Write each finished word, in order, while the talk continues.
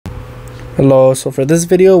Hello, so for this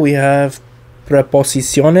video we have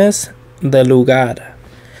preposiciones de lugar.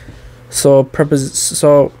 So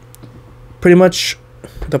pretty much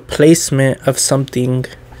the placement of something,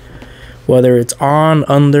 whether it's on,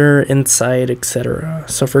 under, inside, etc.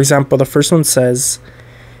 So for example, the first one says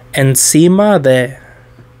encima de.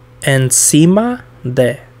 Encima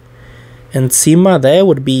de. Encima de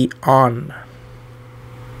would be on.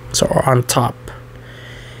 So on top.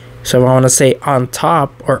 So if I want to say on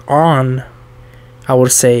top or on, I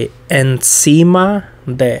would say encima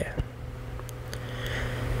de.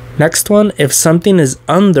 Next one, if something is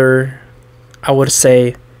under, I would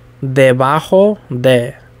say debajo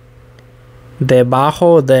de.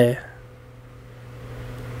 Debajo de.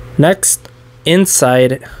 Next,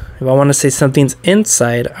 inside, if I want to say something's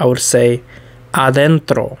inside, I would say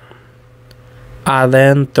adentro.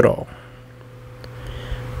 Adentro.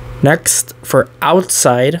 Next, for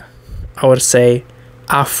outside, I would say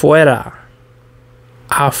afuera.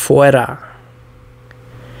 Afuera.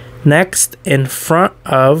 Next, in front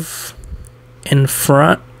of,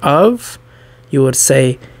 you would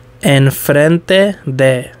say enfrente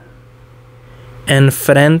de.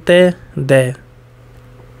 Enfrente de.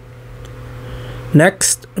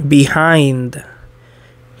 Next, behind.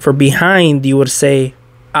 For behind, you would say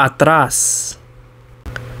atrás.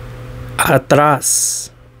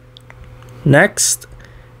 Atrás. Next,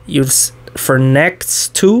 for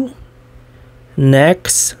next to,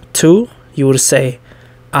 you would say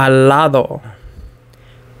al lado.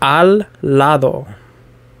 Al lado.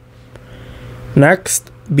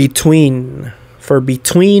 Next, between. For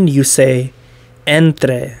between, you say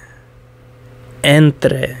entre.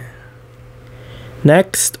 Entre.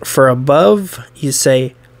 Next, for above, you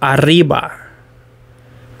say arriba.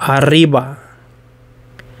 Arriba.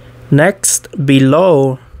 Next,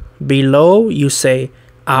 below, you say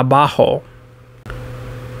abajo.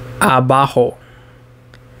 Abajo.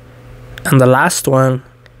 And the last one,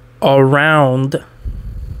 around.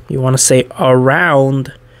 You want to say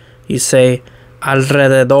around, you say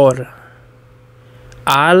alrededor.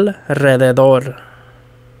 Alrededor.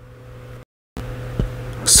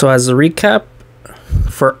 So as a recap,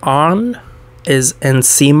 for on is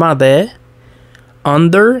encima de,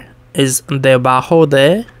 under is debajo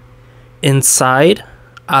de, inside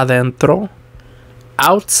adentro,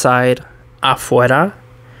 outside afuera,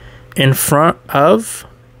 in front of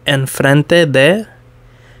enfrente de,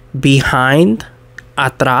 behind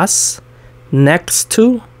atrás, next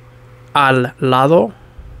to al lado,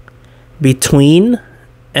 between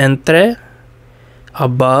entre,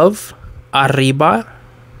 above arriba,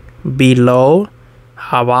 below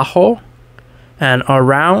abajo, and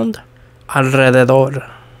around alrededor.